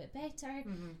pupils a little bit better,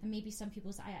 and maybe some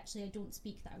pupils that I don't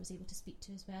speak that I was able to speak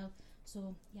to as well.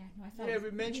 So I felt we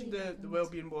mentioned really the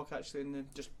wellbeing walk actually in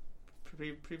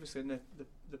previously in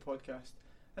the podcast,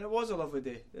 and it was a lovely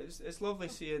day. It's lovely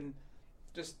seeing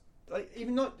just like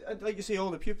even not like you say all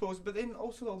the pupils, but then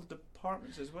also all the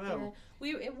departments as well.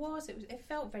 It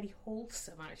felt very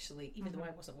wholesome actually, even though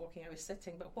I wasn't walking, I was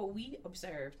sitting. But what we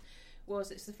observed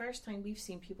was it's the first time we've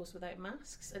seen pupils without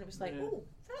masks, and it was like, oh,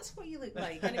 that's what you look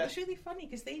like. And it was really funny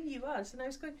because they knew us, and I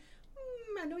was going,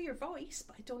 I know your voice,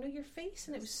 but I don't know your face.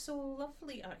 And it was so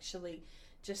lovely actually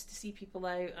just to see people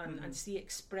out and see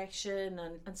expression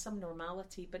and some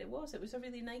normality. But it was a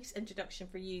really nice introduction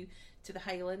for you to the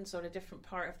Highlands or a different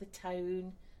part of the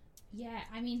town. Yeah,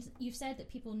 I mean, you've said that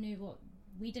people knew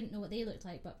we didn't know what they looked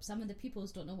like, but some of the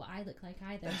pupils don't know what I look like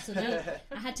either. So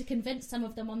I had to convince some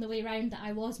of them on the way round that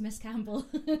I was Miss Campbell.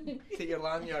 Take your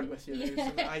lanyard with you,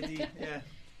 some ID,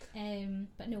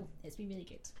 But no, it's been really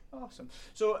good. Awesome.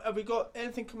 So have we got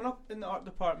anything coming up in the art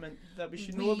department that we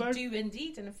should know about? We do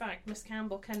indeed, and in fact Miss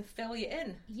Campbell can fill you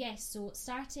in. Yes, so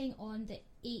starting on the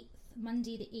 8th,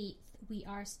 Monday the 8th, we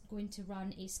are going to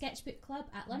run a sketchbook club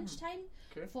at lunchtime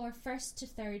for 1st to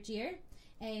 3rd year.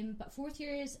 But 4th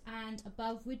years and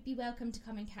above would be welcome to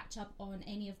come and catch up on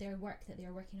any of their work that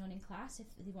they're working on in class if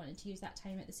they wanted to use that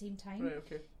time at the same time. Right,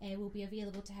 okay. We'll be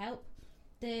available to help.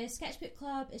 The sketchbook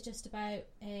club is just about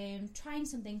trying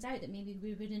some things out that maybe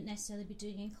we wouldn't necessarily be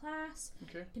doing in class.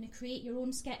 Okay. Going to create your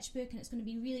own sketchbook, and it's going to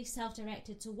be really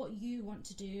self-directed to what you want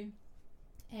to do.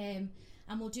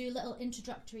 And we'll do little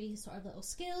introductory sort of little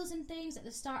skills and things at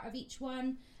the start of each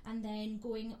one, and then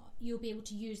you'll be able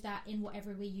to use that in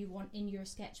whatever way you want in your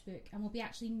sketchbook, and we'll be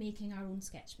actually making our own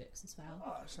sketchbooks as well.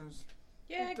 Oh, that sounds...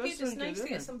 Yeah, good. It's nice to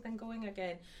get something going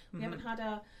again. We haven't had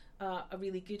a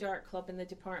really good art club in the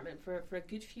department for a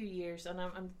good few years, and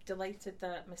I'm delighted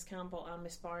that Miss Campbell and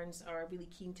Miss Barnes are really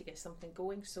keen to get something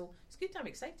going, so it's good. I'm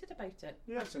excited about it.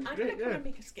 Yeah, sounds I'm great. going to come and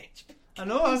make a sketch. I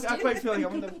know, I quite feel like I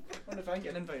wonder if I can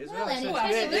get an invite as well.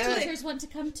 Any visitors want to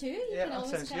come too, you can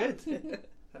always that sounds come. good.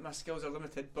 that my skills are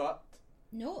limited, but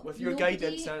no, with your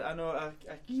guidance, I know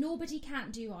nobody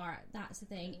can't do art. That's the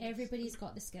thing. Everybody's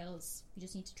got the skills. You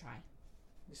just need to try.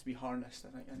 Needs to be harnessed. I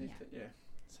think I need to. Yeah,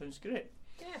 sounds great.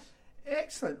 Yeah,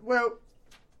 excellent. Well,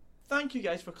 thank you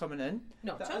guys for coming in.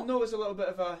 I know it's a little bit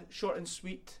of a short and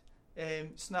sweet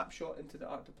snapshot into the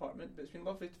art department, but it's been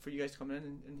lovely for you guys coming in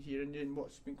and hearing you and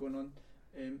what's been going on.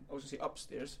 I was going to say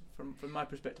upstairs. From my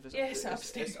perspective, it's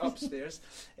upstairs.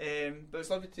 But it's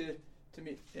lovely to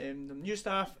meet the new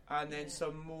staff and then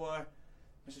some more.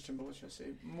 Mr. Trimble, what should I say?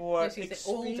 More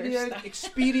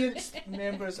experienced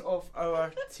members of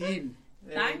our team.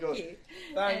 Thank you.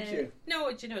 Thank you. No,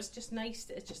 it's just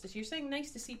nice. It's just, as you're saying,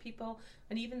 nice to see people.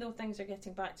 And even though things are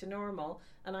getting back to normal,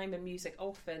 and I'm in music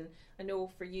often, I know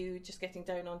for you, just getting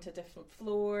down onto a different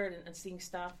floor and seeing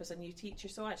staff as a new teacher.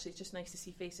 So actually, it's just nice to see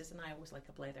faces, and I always like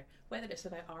a blether, whether it's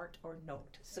about art or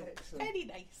not. So very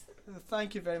nice.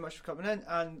 Thank you very much for coming in,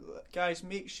 and guys,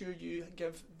 make sure you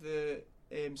give the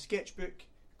Sketchbook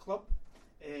Club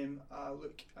a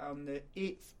look on the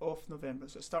 8th of November.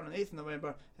 So it's starting on the 8th of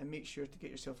November, and make sure to get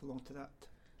yourself along to that.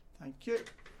 Thank you.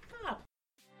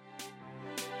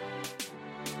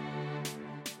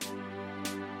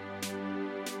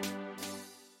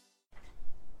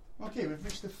 Okay, we've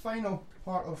reached the final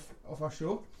part of our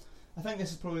show. I think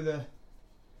this is probably the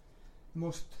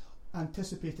most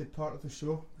anticipated part of the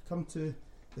show. We come to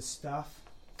the staff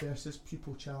versus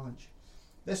pupil challenge.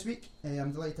 This week,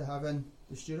 I'm delighted to have in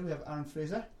the studio, we have Aaron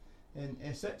Fraser in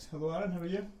Essex. Hello Aaron, how are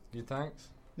you? Good, thanks.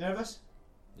 Nervous?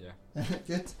 Yeah.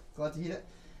 Good, glad to hear it.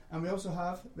 And we also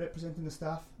have, representing the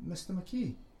staff, Mr.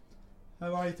 McKee.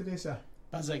 How are you today, sir?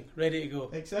 Buzzing, ready to go.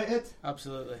 Excited?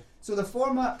 Absolutely. So the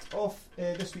format of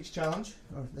this week's challenge,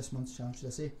 or this month's challenge should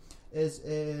I say, is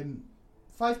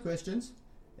 5 questions.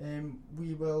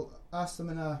 We will ask them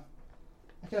in a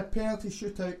kind of penalty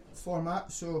shootout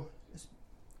format, so it's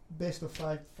best of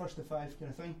 5, first to 5 kind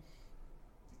of thing.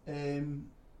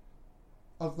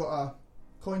 I've got a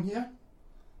coin here,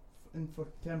 for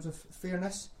terms of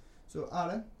fairness. So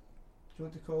Aaron, do you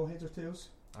want to call heads or tails?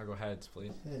 I'll go heads,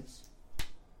 please. Heads.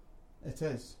 It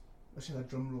is. I should have a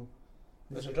drum roll.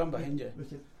 There's a drum behind you. We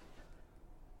could.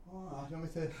 Oh, you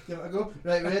want me to give it a go?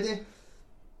 Right, ready?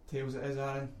 Tails it is,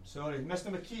 Aaron. Sorry. Mr.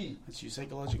 McKee. That's you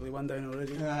psychologically one down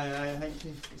already. I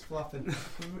think he's flapping.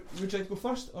 Would you like to go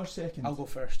first or second? I'll go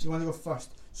first. You want to go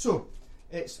first? So,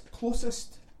 it's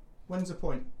closest wins a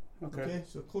point. Okay,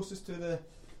 so closest to the.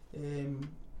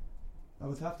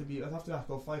 I'd have to ask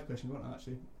all 5 questions, wouldn't I,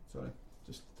 actually? Sorry.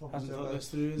 Just haven't thought this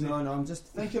through, is No, I'm just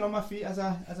thinking on my feet as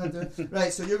I do.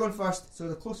 Right, so you're going first. So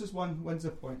the closest one wins a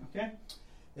point, okay?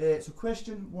 So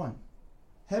question 1.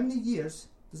 How many years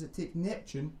does it take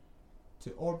Neptune to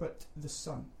orbit the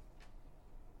Sun?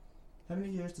 How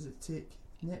many years does it take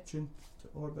Neptune to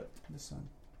orbit the Sun?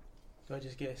 Do I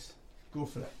just guess? Go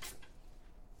for it.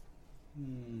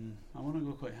 I want to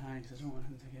go quite high because I don't want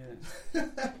him to get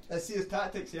it. I see his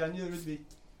tactics here. I knew there would be.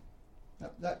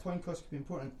 That coin cost could be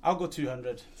important. I'll go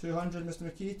 200. 200, Mr.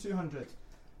 McKee, 200.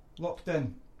 Locked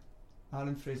in.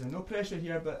 Aaron Fraser. No pressure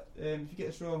here, but if you get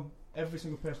this wrong, every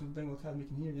single person in Dingle Academy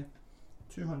can hear you.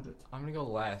 200. I'm going to go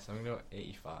less. I'm going to go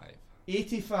 85.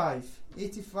 85.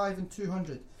 85 and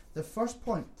 200. The first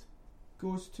point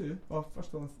goes to, well, first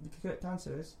of all, the correct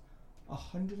answer is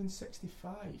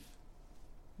 165.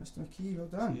 Mr. McKee, well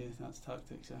done. Yeah, that's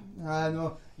tactics,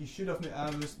 no, you should have.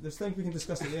 There's things we can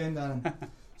discuss at the end, Aaron.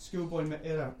 Schoolboy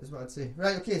error is what I'd say.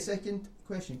 Right, okay, second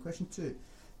question. Question 2.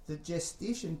 The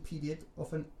gestation period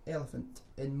of an elephant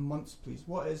in months, please.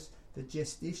 What is the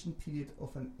gestation period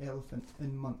of an elephant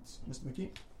in months, Mr.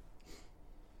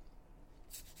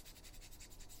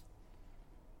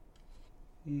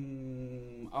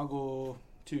 McKee? I'll go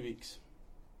 2 weeks.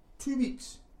 2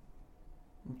 weeks.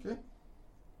 Okay.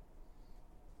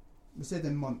 We said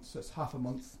in months, so it's half a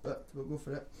month, but we'll go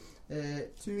for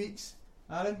it. 2 weeks.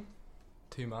 Aaron?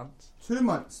 2 months. 2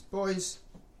 months. Boys,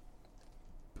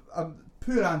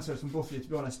 poor answers from both of you, to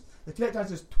be honest. The correct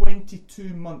answer is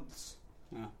 22 months.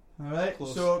 Yeah. Alright,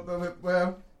 close. So,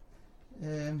 well,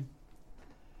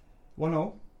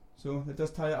 1-0, so it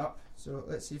does tie it up. So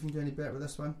let's see if we can do any better with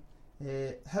this one.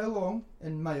 How long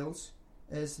in miles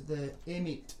is the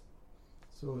M8?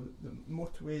 So the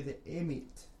motorway, the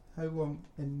M8. How long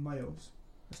in miles,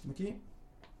 Mr. McKee?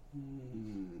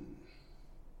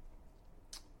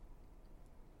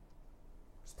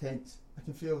 It's tense. I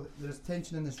can feel there's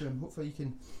tension in this room. Hopefully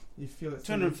you feel it.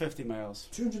 250 miles.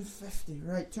 250,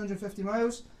 right? 250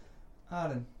 miles.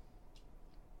 Aaron,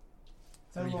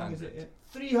 how 300. long is it?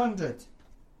 300.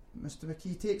 Mr.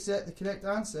 McKee takes it. The correct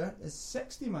answer is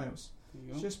 60 miles. There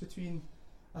you It's go. just between.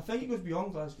 I think it goes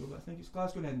beyond Glasgow, but I think it's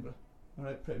Glasgow and Edinburgh.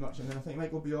 Alright, pretty much. And then I think it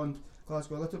might go beyond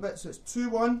Glasgow a little bit. So it's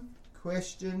 2-1.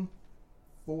 Question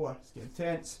 4. It's getting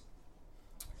tense.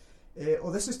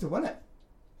 This is to win it.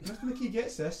 If Mr. McKee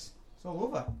gets this, it's all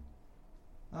over.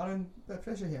 Aaron, bit of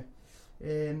pressure here.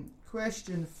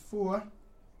 Question 4.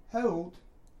 How old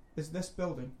is this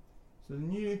building? So the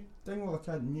new Dingwall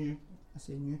Academy,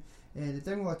 the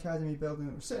Dingwall Academy building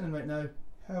that we're sitting in right now,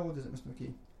 how old is it, Mr.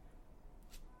 McKee?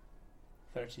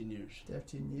 13 years.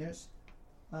 13 years.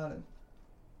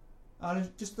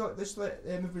 Aaron, just let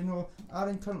everybody know,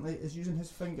 Aaron currently is using his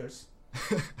fingers.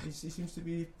 He seems to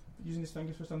be using his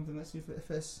fingers for something. Let's see if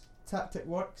this tactic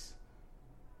works.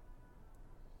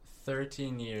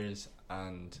 13 years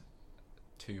and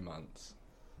 2 months.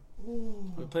 Oh,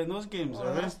 We're playing those games,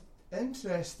 are we? that's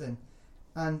interesting.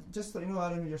 And just to let you know,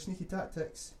 Aaron, with your sneaky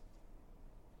tactics,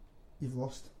 you've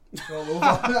lost. It's all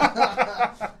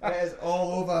over. It is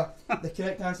all over. The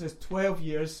correct answer is 12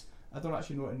 years. I don't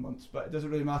actually know it in months, but it doesn't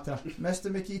really matter.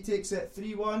 Mr. McKee takes it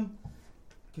 3-1.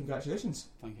 Congratulations.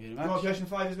 Thank you You very want much. question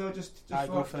 5 as well, just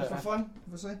Go for for it. fun,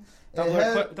 obviously.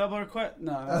 Double or quit?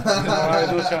 No,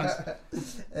 no chance.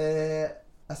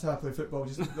 That's how I play football.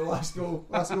 Just the last goal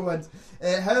wins.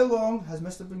 How long has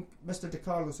Mr.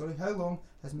 DiCarlo? How long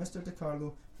has Mr.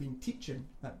 DiCarlo been teaching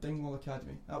at Dingwall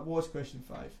Academy? That was question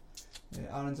 5.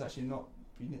 Aaron's actually not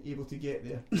been able to get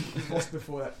there. He's lost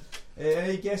before it.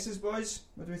 Any guesses, boys?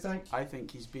 What do we think? I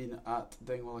think he's been at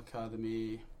Dingwall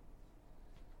Academy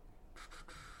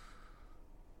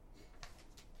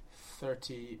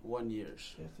 31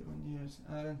 years. 31 years.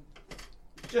 Aaron?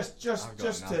 Just I've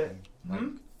got to... nothing. Like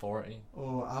Hmm? 40.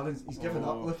 Oh, Aaron's, he's given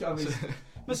up. Look at him.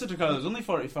 Mr. DiCarlo's only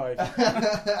 45.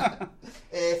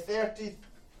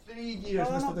 33 years,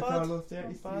 Oh, Mr. not bad. DiCarlo. Not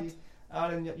 33. bad.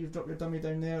 Aaron, you've dropped your dummy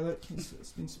down there. Look,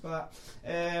 it's been spat.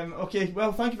 Okay,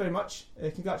 well, thank you very much.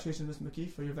 Congratulations, Mr. McKee,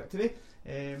 for your victory.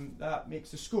 That makes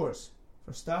the scores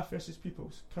for staff versus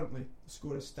pupils. Currently, the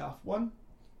score is staff 1,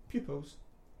 pupils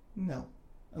 0.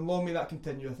 And long may that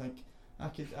continue. I think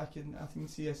I can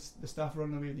see the staff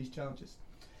running away with these challenges.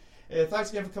 Thanks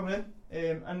again for coming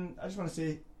in, and I just want to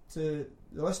say to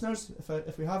the listeners,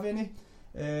 if we have any,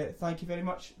 thank you very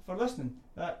much for listening.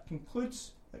 That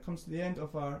comes to the end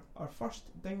of our first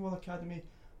Dingwall Academy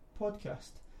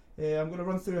podcast. I'm going to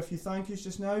run through a few thank yous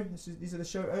just now. These are the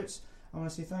shout outs. I want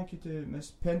to say thank you to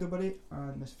Miss Pendlebury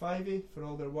and Miss Fivey for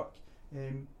all their work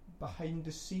behind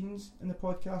the scenes in the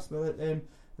podcast. Without them,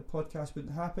 the podcast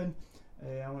wouldn't happen.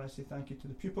 I want to say thank you to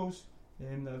the pupils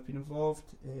that have been involved.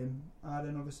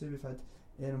 Aaron, obviously, we've had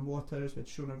Erin Waters, we had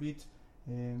Shona Reid,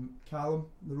 Callum,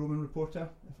 the Roman reporter.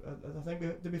 I think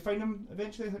did we find him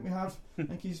eventually? I think we have. I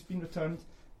think he's been returned.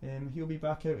 He'll be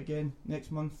back out again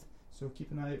next month, so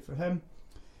keep an eye out for him.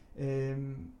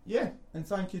 And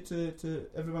thank you to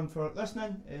everyone for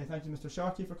listening. Thank you, Mr.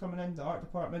 Sharkey, for coming in, the art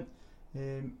department,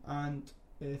 and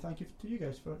thank you to you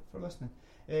guys for listening.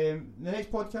 The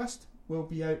next podcast will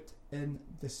be out in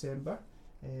December.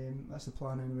 That's the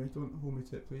plan anyway. Don't hold me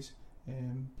to it, please.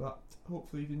 But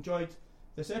hopefully you've enjoyed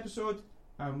this episode,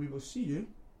 and we will hear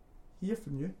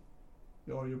from you,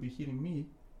 or you'll be hearing me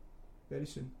very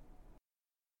soon.